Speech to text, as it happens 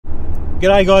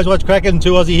G'day guys, what's cracking?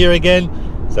 2 Aussie here again.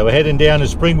 So we're heading down to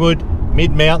Springwood,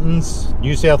 mid-mountains,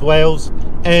 New South Wales,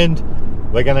 and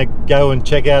we're going to go and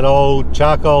check out old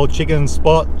charcoal chicken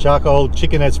spot, charcoal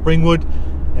chicken at Springwood.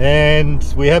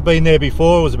 And we have been there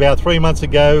before. It was about 3 months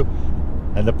ago,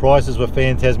 and the prices were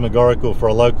phantasmagorical for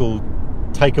a local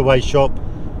takeaway shop.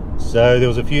 So there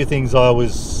was a few things I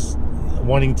was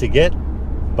wanting to get,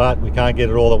 but we can't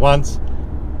get it all at once.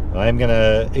 I am going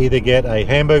to either get a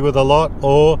hamburger with a lot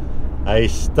or a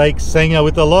steak sanger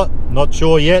with a lot. Not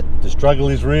sure yet. The struggle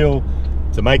is real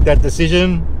to make that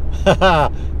decision.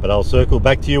 But I'll circle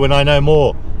back to you when I know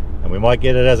more, and we might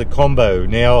get it as a combo.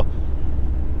 Now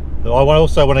I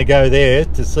also want to go there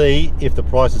to see if the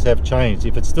prices have changed.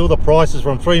 If it's still the prices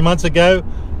from 3 months ago,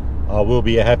 I will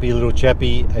be a happy little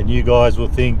chappy, and you guys will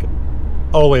think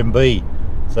OMB.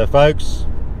 So folks,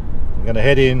 I'm going to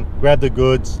head in, grab the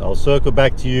goods. I'll circle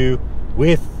back to you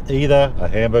with either a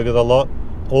hamburger with a lot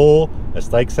or a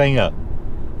steak sanger.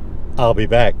 I'll be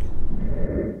back.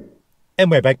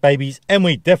 And we're back, babies, and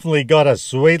we definitely got a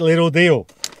sweet little deal.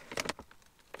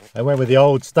 I went with the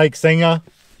old steak sanger.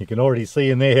 You can already see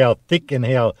in there how thick and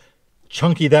how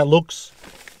chunky that looks.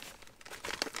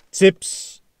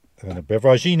 Tips and a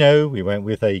beveragino. We went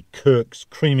with a Kirk's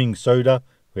creaming soda.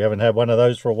 We haven't had one of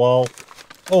those for a while.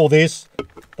 All this,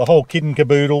 the whole kit and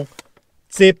caboodle.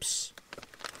 Tips,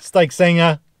 steak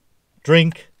sanger,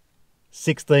 drink,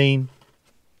 16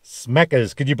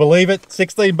 smackers. Could you believe it?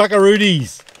 16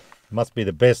 buckaroonies. Must be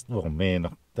the best. Oh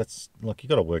man, that's like, you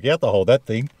got to work out the whole that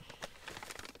thing.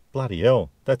 Bloody hell,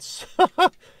 that's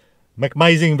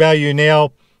amazing value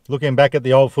now. Looking back at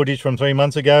the old footage from 3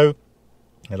 months ago,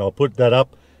 and I'll put that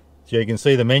up so you can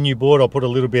see the menu board. I'll put a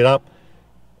little bit up.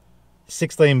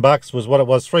 16 bucks was what it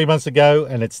was 3 months ago,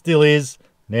 and it still is.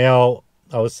 Now,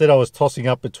 I was tossing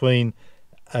up between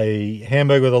a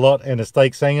hamburger with a lot and a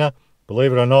steak sanger.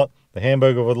 Believe it or not, the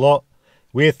hamburger with a lot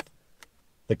with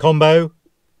the combo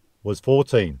was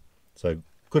 14. So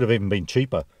could have even been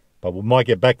cheaper, but we might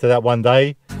get back to that one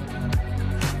day.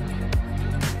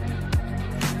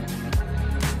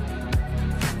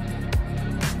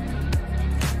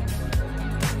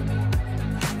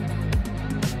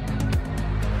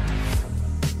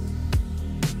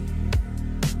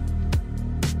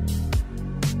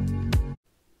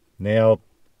 Now,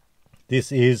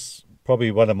 this is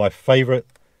probably one of my favorite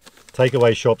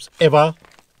takeaway shops ever.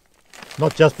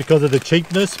 Not just because of the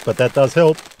cheapness, but that does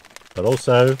help, but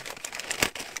also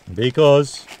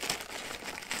because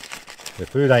the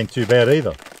food ain't too bad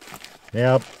either.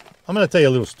 Now, I'm going to tell you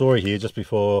a little story here just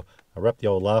before I wrap the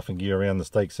old laughing gear around the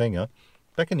steak sanger.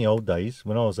 Back in the old days,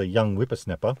 when I was a young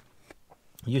whippersnapper,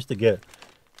 I used to get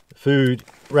food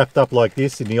wrapped up like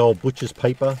this in the old butcher's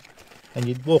paper, and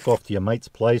you'd walk off to your mate's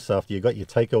place after you got your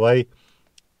takeaway,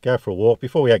 go for a walk.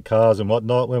 Before we had cars and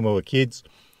whatnot, when we were kids,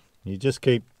 you just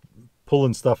keep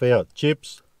pulling stuff out.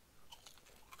 Chips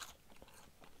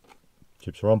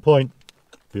are on point.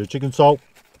 Bit of chicken salt.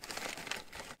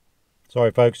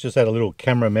 Sorry folks, just had a little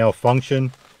camera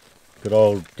malfunction. Good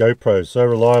old GoPro, so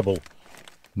reliable.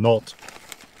 Not.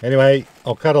 Anyway,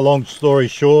 I'll cut a long story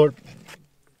short.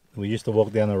 We used to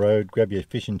walk down the road, grab your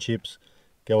fish and chips,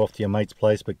 go off to your mate's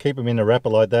place, but keep them in a wrapper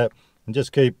like that, and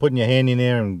just keep putting your hand in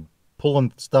there and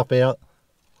pulling stuff out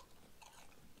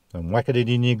and whacking it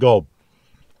in your gob.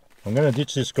 I'm going to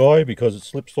ditch this guy because it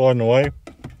slips sliding away.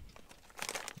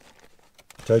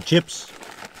 So chips,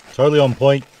 totally on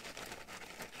point.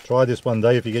 Try this one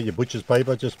day if you get your butcher's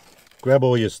paper. Just grab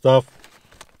all your stuff.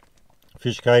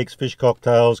 Fish cakes, fish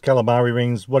cocktails, calamari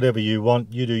rings, whatever you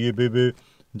want. You do you, boo-boo.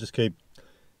 And just keep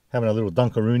having a little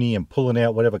dunkaroonie and pulling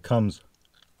out whatever comes.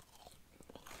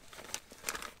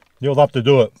 You'll have to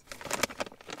do it.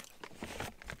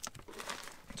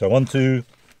 So on to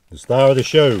the star of the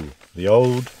show, the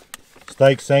old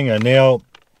steak sanger. Now,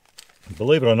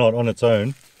 believe it or not, on its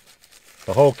own,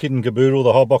 the whole kit and caboodle,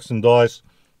 the whole box and dice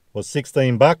was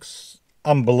 16 bucks.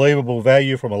 Unbelievable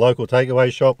value from a local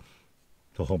takeaway shop.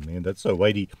 Oh man, that's so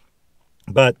weighty.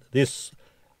 But this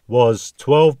was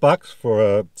 12 bucks for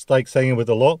a steak sanger with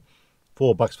a lot,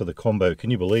 4 bucks for the combo.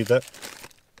 Can you believe that?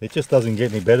 It just doesn't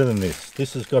get any better than this.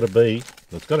 This has got to be,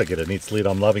 it's got to get an its lid.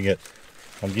 I'm loving it.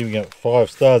 I'm giving it 5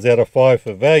 stars out of 5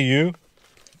 for value.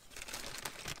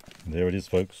 And there it is,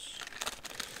 folks.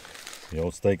 The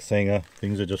old steak sanger.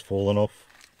 Things are just falling off.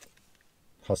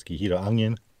 Husky hito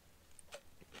onion.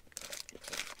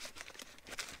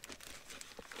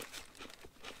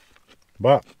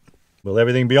 But will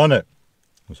everything be on it?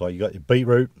 Looks like you got your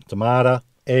beetroot, tomato,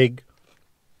 egg.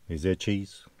 Is there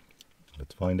cheese?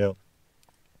 Let's find out.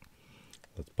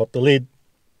 Let's pop the lid.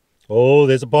 Oh,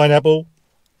 there's a pineapple.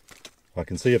 I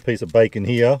can see a piece of bacon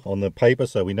here on the paper,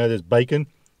 so we know there's bacon.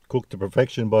 Cooked to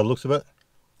perfection by the looks of it.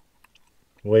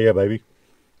 Well, yeah, baby.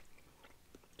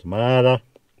 Tomato,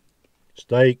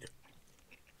 steak.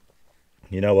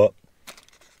 You know what?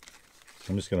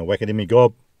 I'm just going to whack it in my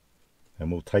gob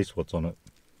and we'll taste what's on it.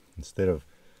 Instead of...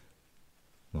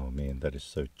 Oh man, that is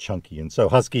so chunky and so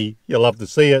husky. You'll love to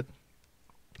see it.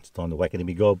 It's time to whack it in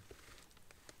my gob.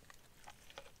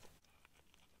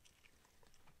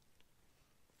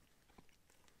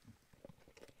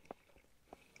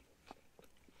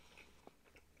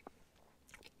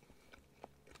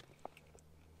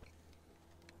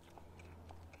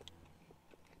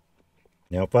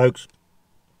 Now folks,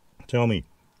 tell me,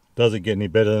 does it get any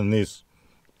better than this?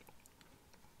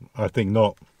 I think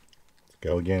not. Let's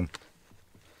go again.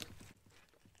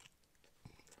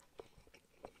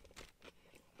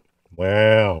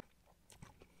 Wow.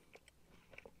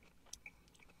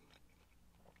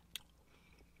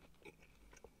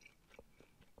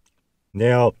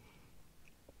 Now,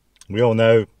 we all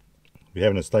know if you're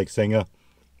having a steak singer,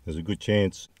 there's a good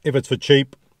chance. If it's for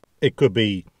cheap, it could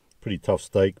be pretty tough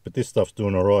steak, but this stuff's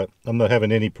doing all right. I'm not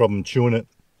having any problem chewing it.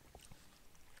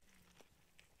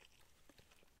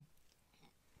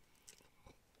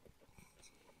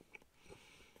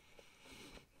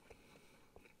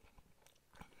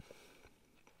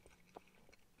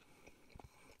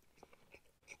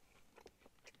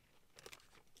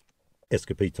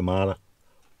 Escapade tomato.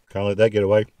 Can't let that get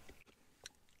away.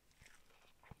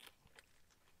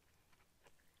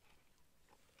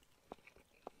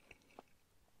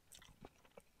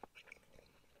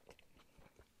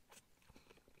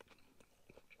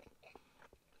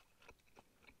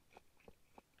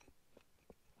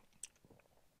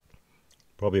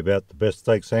 Probably about the best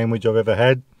steak sandwich I've ever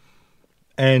had.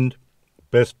 And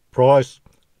best price.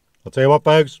 I'll tell you what,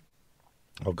 folks.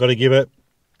 I've got to give it.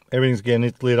 Everything's getting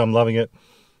its lid. I'm loving it.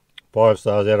 5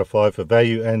 stars out of 5 for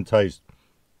value and taste.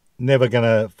 Never going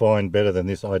to find better than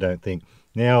this, I don't think.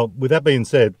 Now, with that being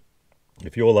said,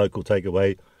 if your local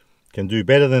takeaway can do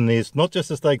better than this, not just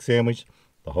a steak sandwich,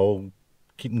 the whole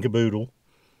kit and caboodle,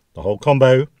 the whole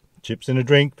combo, chips and a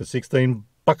drink for 16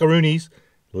 buckaroonies,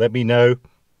 let me know.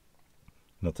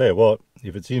 And I'll tell you what,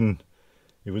 if it's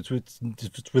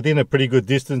within a pretty good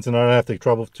distance and I don't have to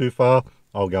travel too far,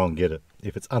 I'll go and get it.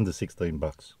 If it's under 16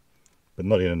 bucks, but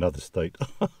not in another state.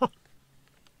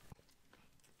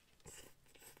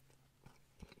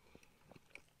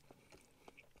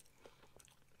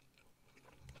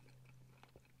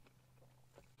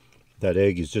 That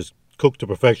egg is just cooked to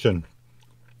perfection.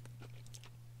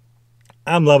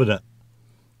 I'm loving it.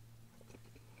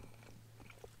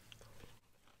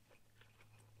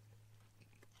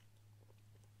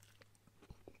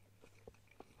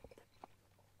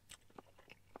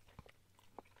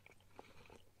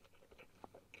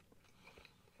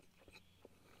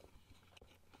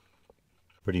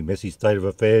 Pretty messy state of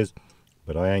affairs,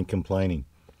 but I ain't complaining.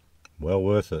 Well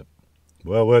worth it.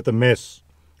 Well worth the mess.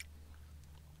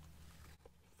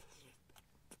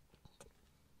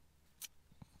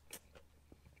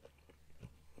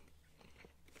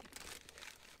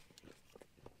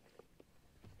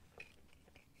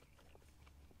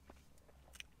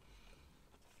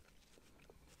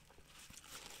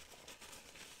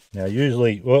 Now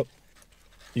usually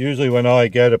when I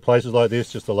go to places like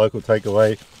this, just a local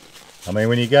takeaway, I mean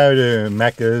when you go to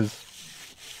Macca's,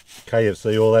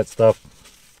 KFC, all that stuff,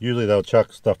 usually they'll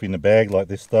chuck stuff in the bag like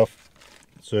this stuff,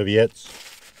 serviettes,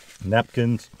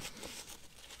 napkins.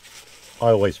 I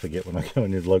always forget when I go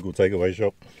in this local takeaway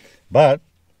shop, but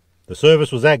the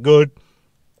service was that good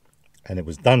and it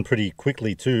was done pretty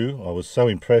quickly too. I was so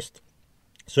impressed.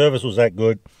 Service was that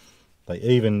good, they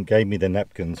even gave me the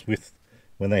napkins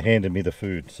when they handed me the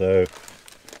food. So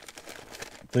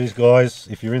these guys,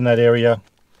 if you're in that area,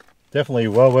 definitely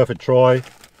well worth a try.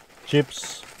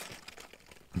 Chips,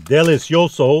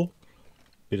 delicioso.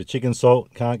 Bit of chicken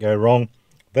salt, can't go wrong.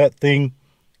 That thing,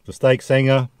 the steak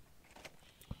sanger,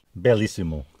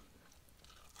 bellissimo.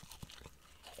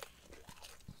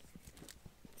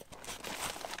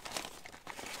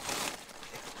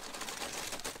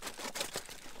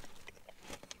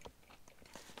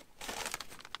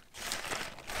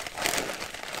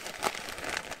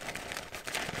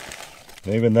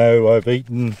 Even though I've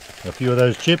eaten a few of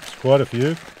those chips, quite a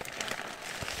few.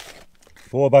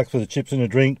 $4 for the chips and a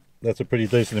drink. That's a pretty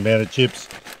decent amount of chips.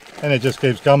 And it just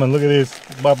keeps coming. Look at this.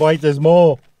 But wait, there's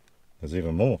more. There's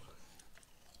even more.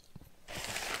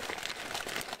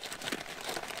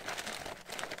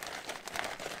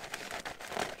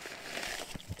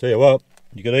 I'll tell you what,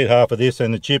 you could eat half of this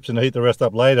and the chips and heat the rest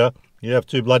up later. You'd have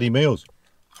 2 bloody meals,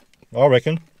 I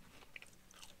reckon.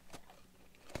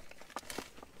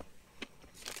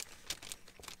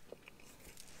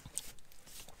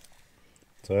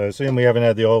 So seeing we haven't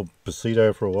had the old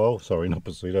pasito for a while, sorry, not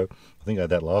pasito, I think I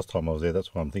had that last time I was there,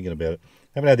 that's why I'm thinking about it.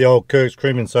 Haven't had the old Kirk's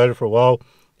cream and soda for a while.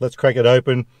 Let's crack it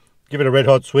open, give it a red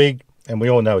hot swig, and we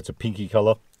all know it's a pinky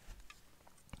colour.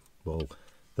 Well,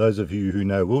 those of you who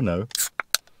know will know.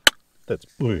 That's,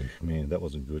 ooh, man, that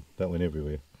wasn't good. That went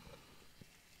everywhere.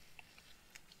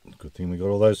 Good thing we got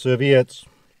all those serviettes.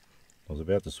 I was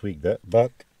about to swig that,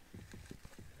 but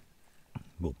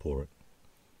we'll pour it.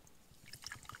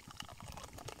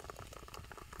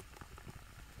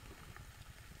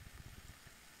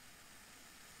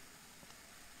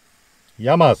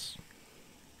 Yummas!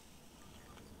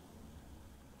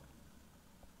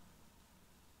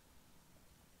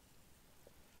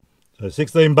 So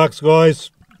 16 bucks,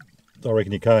 guys. I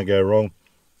reckon you can't go wrong.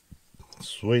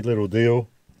 Sweet little deal.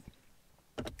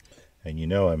 And you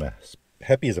know I'm as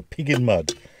happy as a pig in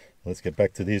mud. Let's get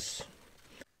back to this.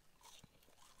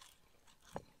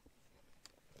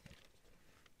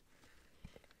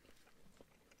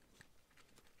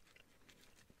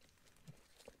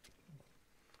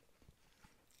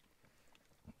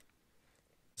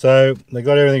 So they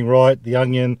got everything right. The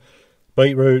onion,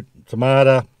 beetroot,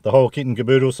 tomato, the whole kit and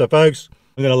caboodle. So folks,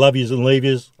 I'm going to love yous and leave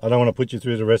yous. I don't want to put you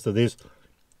through the rest of this.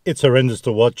 It's horrendous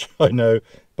to watch, I know,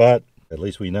 but at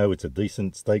least we know it's a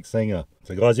decent steak singer.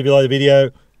 So guys, if you like the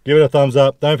video, give it a thumbs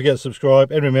up. Don't forget to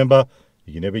subscribe. And remember,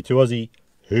 you can never be too Aussie.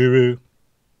 Hooroo.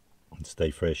 And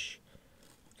stay fresh.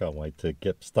 Can't wait to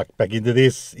get stuck back into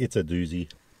this. It's a doozy.